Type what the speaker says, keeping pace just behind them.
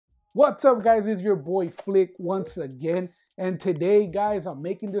What's up, guys? It's your boy Flick once again, and today, guys, I'm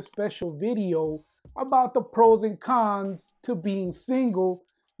making this special video about the pros and cons to being single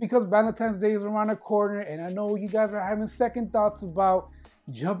because Valentine's Day is around the corner, and I know you guys are having second thoughts about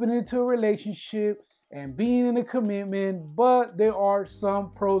jumping into a relationship and being in a commitment, but there are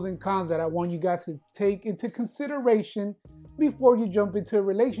some pros and cons that I want you guys to take into consideration before you jump into a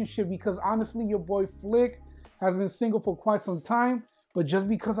relationship because honestly, your boy Flick has been single for quite some time. But just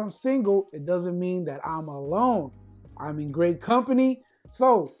because I'm single, it doesn't mean that I'm alone. I'm in great company.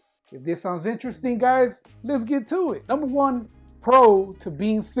 So if this sounds interesting, guys, let's get to it. Number one pro to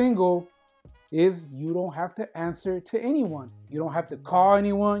being single is you don't have to answer to anyone. You don't have to call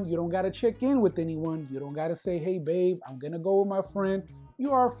anyone. You don't got to check in with anyone. You don't got to say, hey, babe, I'm going to go with my friend.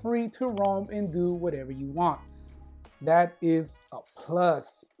 You are free to roam and do whatever you want. That is a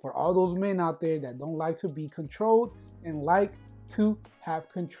plus for all those men out there that don't like to be controlled and like to have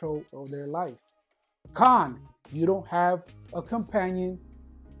control of their life. Con, you don't have a companion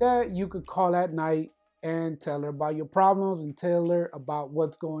that you could call at night and tell her about your problems and tell her about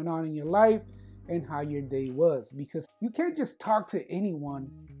what's going on in your life and how your day was, because you can't just talk to anyone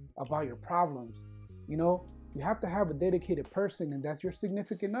about your problems. You have to have a dedicated person, and that's your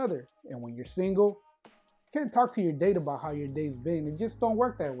significant other. And when you're single, you can't talk to your date about how your day's been. It just don't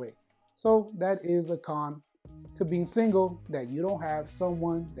work that way. So that is a con to being single, that you don't have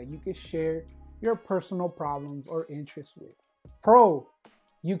someone that you can share your personal problems or interests with. Pro,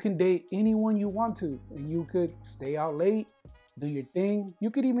 you can date anyone you want to, and you could stay out late, do your thing. You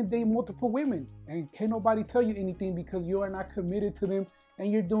could even date multiple women, and can't nobody tell you anything because you are not committed to them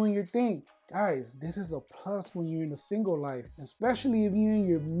and you're doing your thing. Guys, this is a plus when you're in a single life, especially if you're in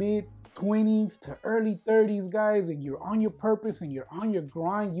your mid 20s to early 30s, guys, and you're on your purpose and you're on your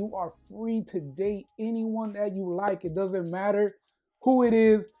grind. You are free to date anyone that you like. It doesn't matter who it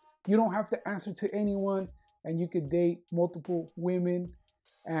is. You don't have to answer to anyone, and you could date multiple women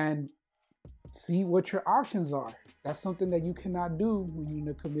and see what your options are. That's something that you cannot do when you're in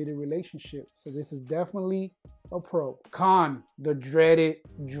a committed relationship. So this is definitely a pro. Con, the dreaded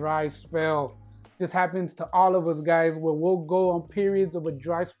dry spell. This happens to all of us, guys, where we'll go on periods of a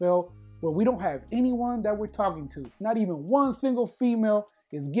dry spell where we don't have anyone that we're talking to. Not even one single female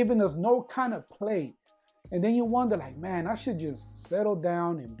is giving us no kind of play. And then you wonder, like, man, I should just settle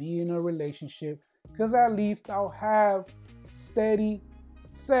down and be in a relationship because at least I'll have steady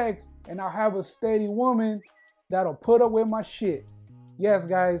sex and I'll have a steady woman that'll put up with my shit. Yes,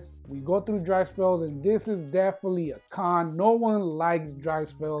 guys, we go through dry spells, and this is definitely a con. No one likes dry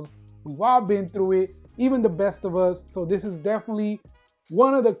spells. We've all been through it, even the best of us. So this is definitely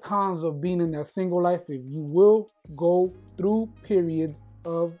one of the cons of being in that single life, if you will go through periods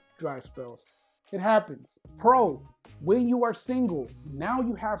of dry spells. It happens. Pro, when you are single, now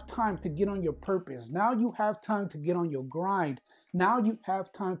you have time to get on your purpose. Now you have time to get on your grind. Now you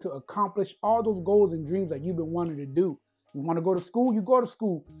have time to accomplish all those goals and dreams that you've been wanting to do. You want to go to school, you go to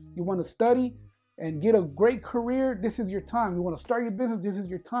school. You want to study and get a great career, this is your time. You want to start your business, this is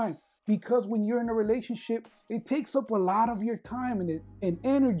your time. Because when you're in a relationship, it takes up a lot of your time and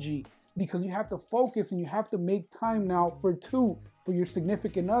energy, because you have to focus and you have to make time now for your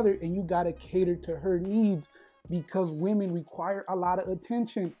significant other, and you got to cater to her needs because women require a lot of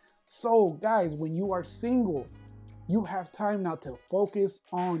attention. So guys, when you are single, you have time now to focus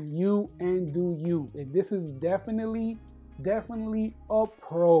on you and do you. And this is definitely a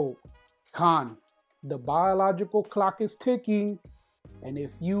pro. Con, the biological clock is ticking. And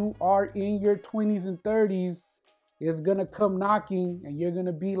if you are in your 20s and 30s, it's gonna come knocking and you're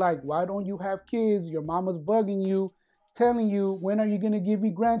gonna be like, why don't you have kids? Your mama's bugging you, telling you, when are you gonna give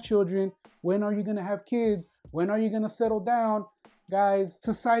me grandchildren? When are you gonna have kids? When are you gonna settle down? Guys,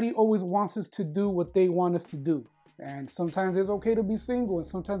 society always wants us to do what they want us to do. And sometimes it's okay to be single, and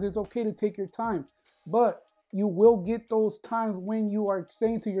sometimes it's okay to take your time. But you will get those times when you are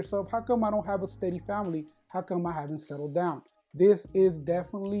saying to yourself, how come I don't have a steady family? How come I haven't settled down? This is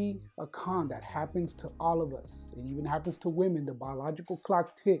definitely a con that happens to all of us. It even happens to women. The biological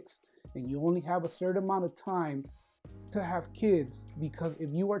clock ticks, and you only have a certain amount of time to have kids, because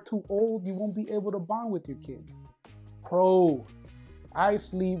if you are too old, you won't be able to bond with your kids. Pro, I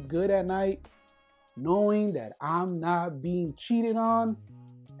sleep good at night knowing that I'm not being cheated on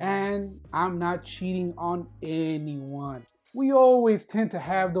and I'm not cheating on anyone. We always tend to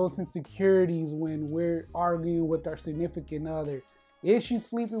have those insecurities when we're arguing with our significant other. Is she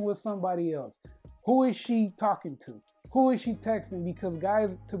sleeping with somebody else? Who is she talking to? Who is she texting? Because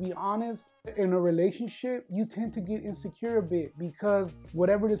guys, to be honest, in a relationship, you tend to get insecure a bit because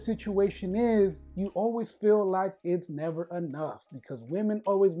whatever the situation is, you always feel like it's never enough because women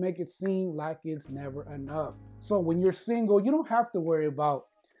always make it seem like it's never enough. So when you're single, you don't have to worry about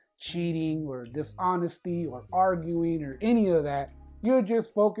cheating or dishonesty or arguing or any of that. You're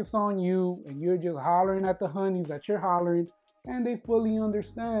just focused on you and you're just hollering at the honeys that you're hollering, and they fully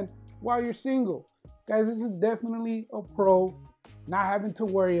understand why you're single. Guys, this is definitely a pro. Not having to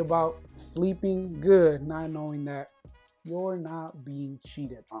worry about sleeping good, not knowing that you're not being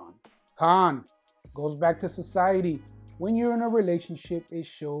cheated on. Con goes back to society. When you're in a relationship, it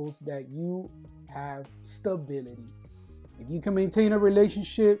shows that you have stability. If you can maintain a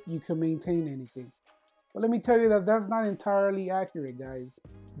relationship, you can maintain anything. But let me tell you that that's not entirely accurate, guys.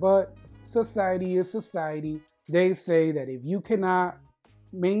 But society is society. They say that if you cannot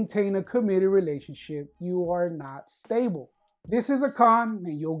maintain a committed relationship, you are not stable. This is a con,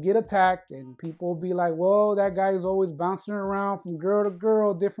 and you'll get attacked, and people will be like, well, that guy is always bouncing around from girl to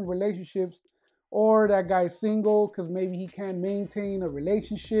girl, different relationships, or that guy's single because maybe he can't maintain a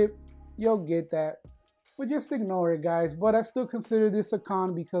relationship. You'll get that. But just ignore it, guys. But I still consider this a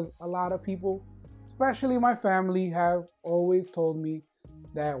con because a lot of people, especially my family, have always told me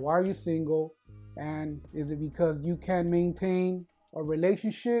that, why are you single? And is it because you can't maintain a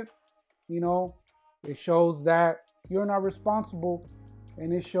relationship? You know, it shows that you're not responsible,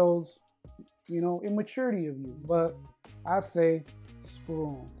 and it shows, you know, immaturity of you. But I say,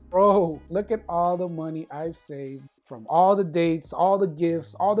 screw 'em. Bro, look at all the money I've saved from all the dates, all the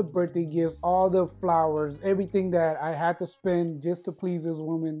gifts, all the birthday gifts, all the flowers, everything that I had to spend just to please this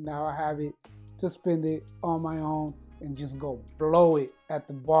woman. Now I have it to spend it on my own and just go blow it at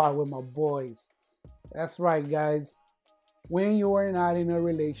the bar with my boys. That's right, guys. When you are not in a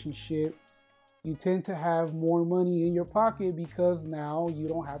relationship, you tend to have more money in your pocket because now you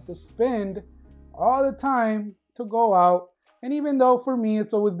don't have to spend all the time to go out. And even though for me,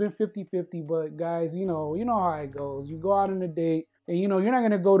 it's always been 50-50, but guys, you know how it goes. You go out on a date and, you're not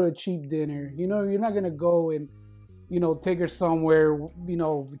going to go to a cheap dinner. You're not going to go and, take her somewhere,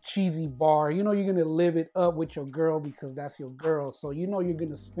 cheesy bar. You're going to live it up with your girl because that's your girl. So, you're going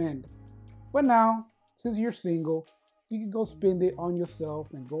to spend. But now, since you're single, you can go spend it on yourself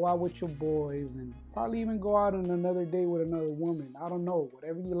and go out with your boys and probably even go out on another date with another woman. I don't know,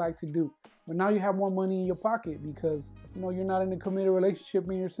 whatever you like to do. But now you have more money in your pocket because, you're not in a committed relationship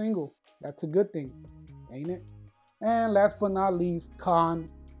and you're single. That's a good thing, ain't it? And last but not least, con,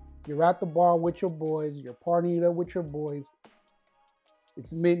 you're at the bar with your boys, you're partying up with your boys.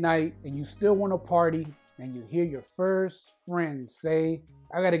 It's midnight and you still want to party, and you hear your first friend say,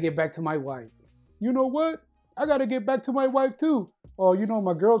 I got to get back to my wife. You know what? I got to get back to my wife too. Oh,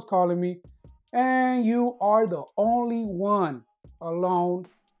 my girl's calling me. And you are the only one alone,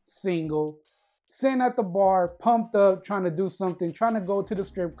 single, sitting at the bar, pumped up, trying to do something, trying to go to the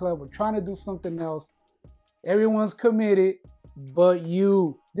strip club or trying to do something else. Everyone's committed, but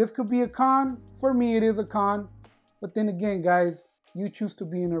you. This could be a con. For me, it is a con. But then again, guys, you choose to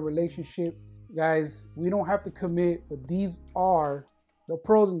be in a relationship. Guys, we don't have to commit, but these are the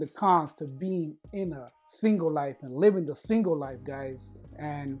pros and the cons to being in a single life and living the single life, guys.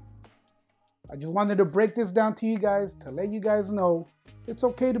 And I just wanted to break this down to you guys to let you guys know it's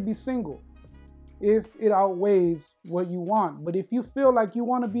okay to be single if it outweighs what you want. But if you feel like you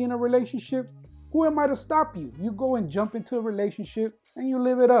want to be in a relationship, who am I to stop you? You go and jump into a relationship and you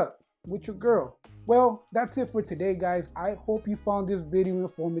live it up with your girl. Well, that's it for today, guys. I hope you found this video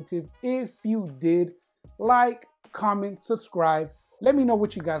informative. If you did, like, comment, subscribe. Let me know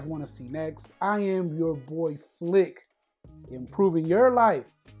what you guys want to see next. I am your boy Flick, improving your life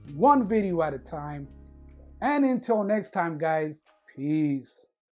one video at a time. And until next time, guys, peace.